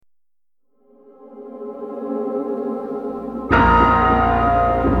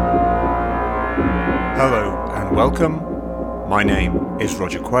and welcome. My name is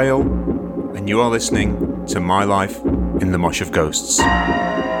Roger Quayle, and you are listening to My Life in the Mosh of Ghosts.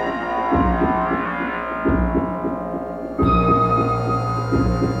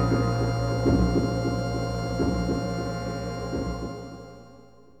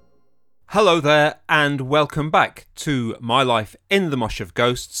 Hello there, and welcome back to My Life in the Mosh of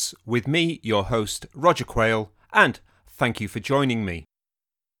Ghosts with me, your host, Roger Quayle, and thank you for joining me.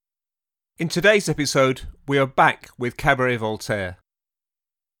 In today's episode, we are back with Cabaret Voltaire.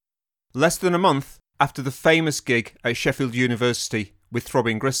 Less than a month after the famous gig at Sheffield University with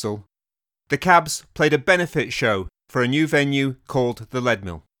Throbbing Gristle, the Cabs played a benefit show for a new venue called the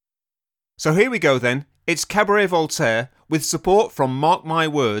Leadmill. So here we go then, it's Cabaret Voltaire with support from Mark My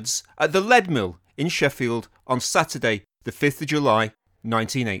Words at the Leadmill in Sheffield on Saturday, the 5th of July,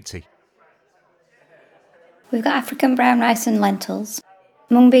 1980. We've got African brown rice and lentils,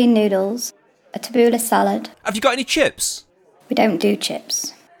 mung bean noodles, a tabbouleh salad. Have you got any chips? We don't do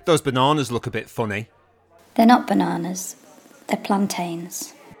chips. Those bananas look a bit funny. They're not bananas, they're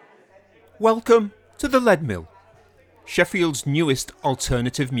plantains. Welcome to the Leadmill, Sheffield's newest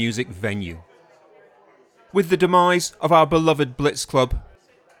alternative music venue. With the demise of our beloved Blitz Club,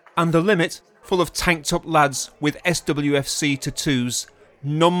 and the Limit full of tanked up lads with SWFC tattoos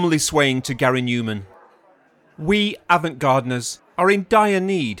numbly swaying to Gary Newman, we avant-gardeners are in dire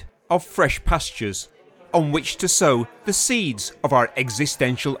need of fresh pastures on which to sow the seeds of our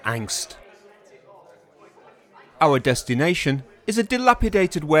existential angst. Our destination is a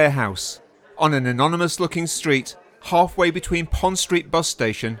dilapidated warehouse on an anonymous-looking street halfway between Pond Street bus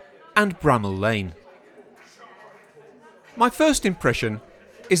station and Bramall Lane. My first impression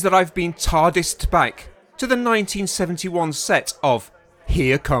is that I've been TARDISed back to the 1971 set of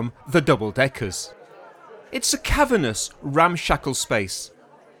Here Come the Double Deckers. It's a cavernous, ramshackle space.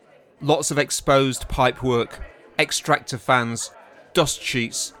 Lots of exposed pipework, extractor fans, dust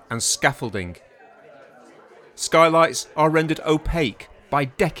sheets and scaffolding. Skylights are rendered opaque by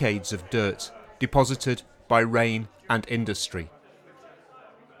decades of dirt, deposited by rain and industry.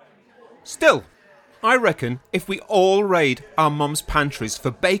 Still, I reckon if we all raid our mum's pantries for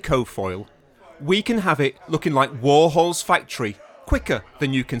Baco foil, we can have it looking like Warhol's factory quicker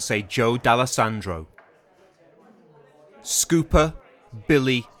than you can say Joe D'Alessandro. Scooper,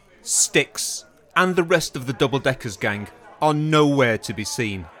 Billy, Styx, and the rest of the double-deckers gang are nowhere to be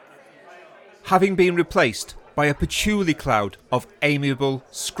seen, having been replaced by a patchouli cloud of amiable,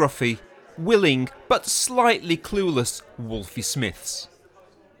 scruffy, willing but slightly clueless Wolfie Smiths.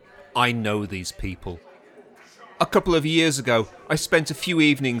 I know these people. A couple of years ago, I spent a few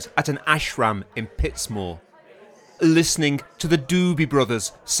evenings at an ashram in Pittsmore, listening to the Doobie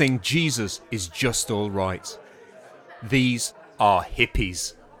Brothers sing Jesus is Just All Right. These are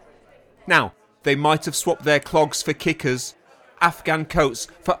hippies. Now, they might have swapped their clogs for kickers, Afghan coats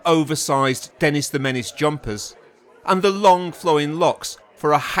for oversized Dennis the Menace jumpers, and the long flowing locks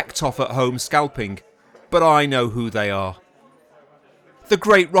for a hacked off at home scalping, but I know who they are. The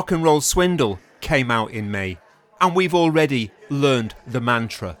Great Rock and Roll Swindle came out in May, and we've already learned the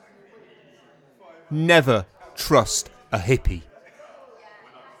mantra. Never trust a hippie.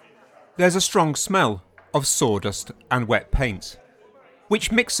 There's a strong smell of sawdust and wet paint,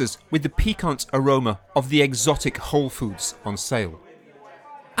 which mixes with the piquant aroma of the exotic Whole Foods on sale.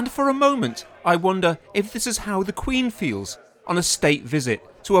 And for a moment, I wonder if this is how the Queen feels on a state visit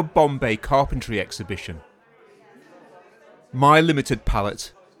to a Bombay carpentry exhibition. My limited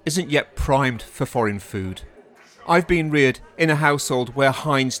palate isn't yet primed for foreign food. I've been reared in a household where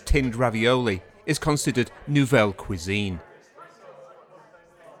Heinz tinned ravioli is considered nouvelle cuisine.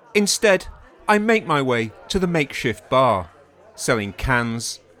 Instead, I make my way to the makeshift bar, selling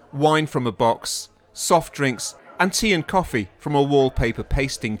cans, wine from a box, soft drinks and tea and coffee from a wallpaper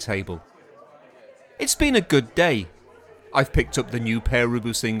pasting table. It's been a good day. I've picked up the new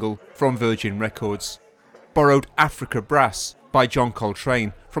Perubu single from Virgin Records, borrowed Africa Brass by John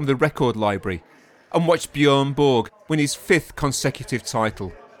Coltrane from the record library, and watched Björn Borg win his 5th consecutive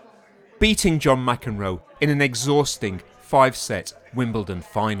title, beating John McEnroe in an exhausting 5-set Wimbledon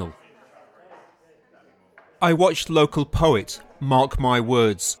final. I watched local poet Mark My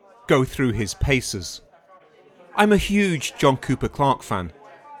Words go through his paces. I'm a huge John Cooper Clarke fan,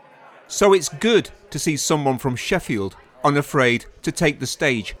 so it's good to see someone from Sheffield unafraid to take the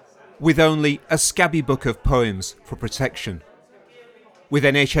stage with only a scabby book of poems for protection. With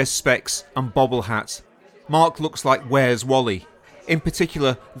NHS specs and bobble hat, Mark looks like Where's Wally, in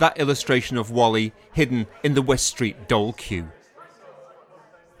particular that illustration of Wally hidden in the West Street dole queue.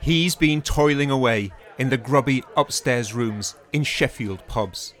 He's been toiling away in the grubby upstairs rooms in Sheffield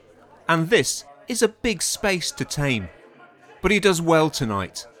pubs, and this is a big space to tame, but he does well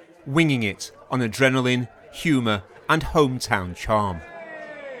tonight, winging it on adrenaline, humour and hometown charm.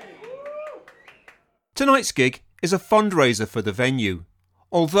 Tonight's gig is a fundraiser for the venue,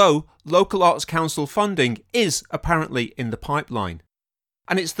 although local Arts Council funding is apparently in the pipeline,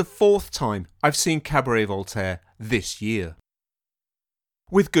 and it's the 4th time I've seen Cabaret Voltaire this year.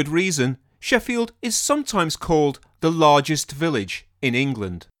 With good reason, Sheffield is sometimes called the largest village in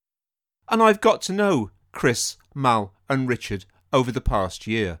England, and I've got to know Chris, Mal and Richard over the past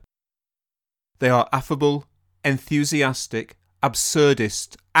year. They are affable, enthusiastic,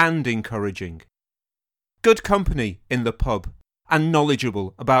 absurdist and encouraging. Good company in the pub and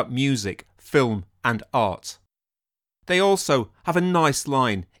knowledgeable about music, film and art. They also have a nice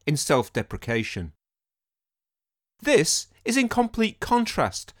line in self-deprecation. This is in complete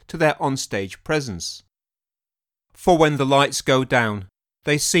contrast to their onstage presence. For when the lights go down,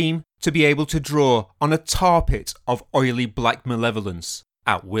 they seem to be able to draw on a tar pit of oily black malevolence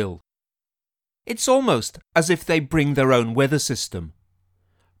at will. It's almost as if they bring their own weather system.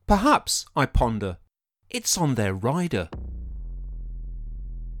 Perhaps, I ponder, it's on their rider.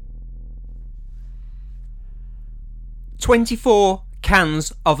 "24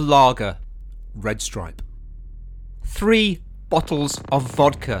 cans of lager, Red Stripe. 3 bottles of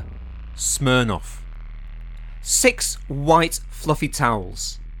vodka, Smirnoff. 6 white fluffy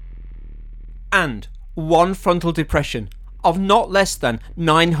towels. And 1 frontal depression of not less than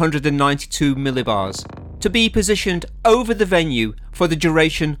 992 millibars to be positioned over the venue for the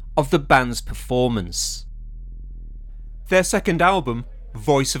duration of the band's performance." Their second album,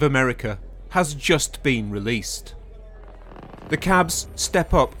 Voice of America, has just been released. The Cabs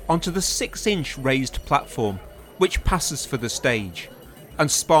step up onto the 6-inch raised platform which passes for the stage and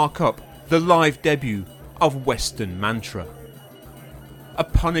spark up the live debut of Western Mantra. A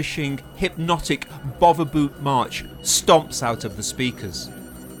punishing, hypnotic bother-boot march stomps out of the speakers.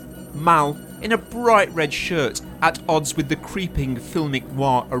 Mal, in a bright red shirt at odds with the creeping filmic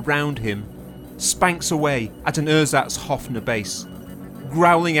noir around him, spanks away at an ersatz Hofner bass,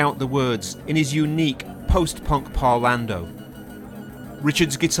 growling out the words in his unique post-punk parlando.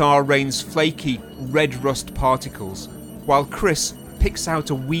 Richard's guitar rains flaky red rust particles, while Chris picks out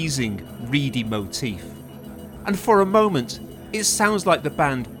a wheezing, reedy motif. And for a moment, it sounds like the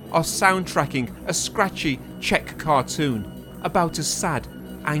band are soundtracking a scratchy Czech cartoon about a sad,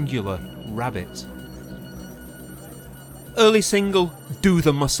 angular rabbit. Early single Do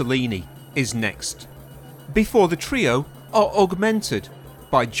the Mussolini is next, before the trio are augmented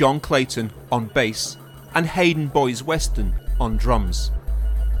by John Clayton on bass and Hayden Boys Weston on drums.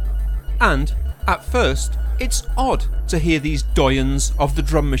 And, at first, it's odd to hear these doyens of the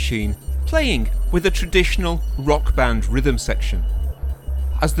drum machine playing with a traditional rock band rhythm section.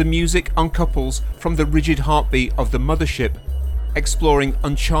 As the music uncouples from the rigid heartbeat of the mothership, exploring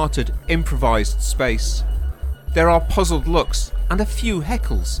uncharted improvised space, there are puzzled looks and a few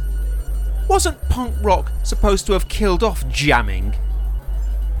heckles. Wasn't punk rock supposed to have killed off jamming?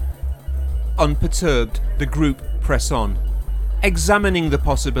 Unperturbed, the group press on, examining the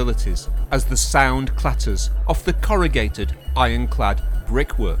possibilities as the sound clatters off the corrugated, ironclad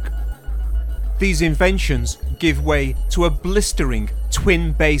brickwork. These inventions give way to a blistering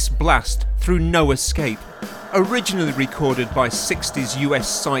twin bass blast through No Escape, originally recorded by 60s US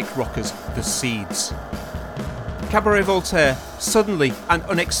psych rockers The Seeds. Cabaret Voltaire suddenly and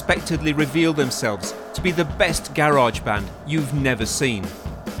unexpectedly reveal themselves to be the best garage band you've never seen.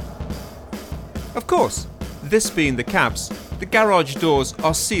 Of course, this being the Cabs, the garage doors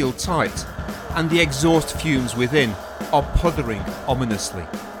are sealed tight, and the exhaust fumes within are puthering ominously.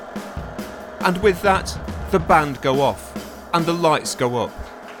 And with that, the band go off, and the lights go up,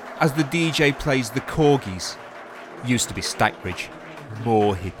 as the DJ plays the Corgis, used to be Stackbridge,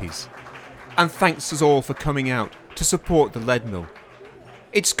 more hippies, and thanks us all for coming out to support the Lead Mill.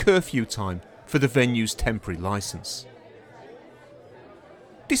 It's curfew time for the venue's temporary licence.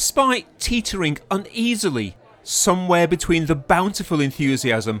 Despite teetering uneasily somewhere between the bountiful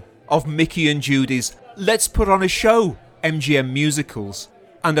enthusiasm of Mickey and Judy's Let's Put On a Show MGM musicals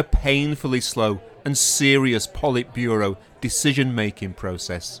and a painfully slow and serious Politburo decision-making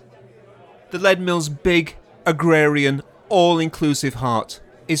process, the Lead Mill's big, agrarian, all-inclusive heart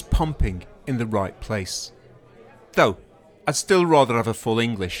is pumping in the right place. Though, I'd still rather have a full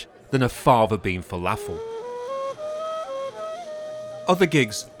English than a fava bean falafel. Other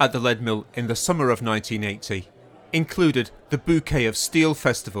gigs at the Lead Mill in the summer of 1980 included the Bouquet of Steel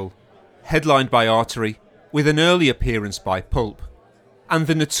Festival, headlined by Artery, with an early appearance by Pulp, and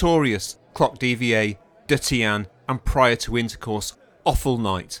the notorious Clock DVA, Dirty Anne and Prior to Intercourse Awful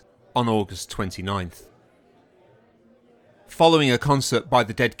Night, on August 29th. Following a concert by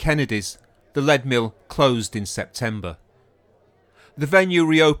the Dead Kennedys, the Lead Mill closed in September. The venue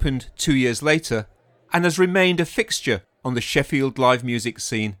reopened 2 years later and has remained a fixture on the Sheffield live music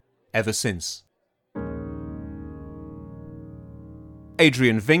scene ever since.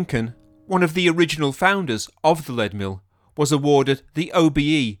 Adrian Vinken, one of the original founders of the Lead Mill, was awarded the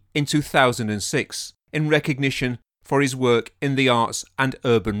OBE in 2006 in recognition for his work in the arts and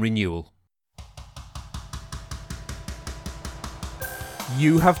urban renewal.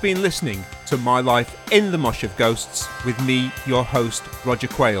 You have been listening to My Life in the Mosh of Ghosts with me, your host, Roger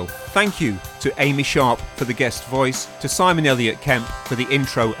Quayle. Thank you to Amy Sharp for the guest voice, to Simon Elliott Kemp for the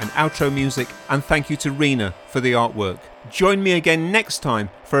intro and outro music, and thank you to Rena for the artwork. Join me again next time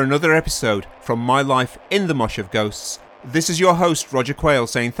for another episode from My Life in the Mosh of Ghosts. This is your host, Roger Quayle,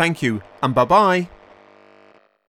 saying thank you and bye-bye.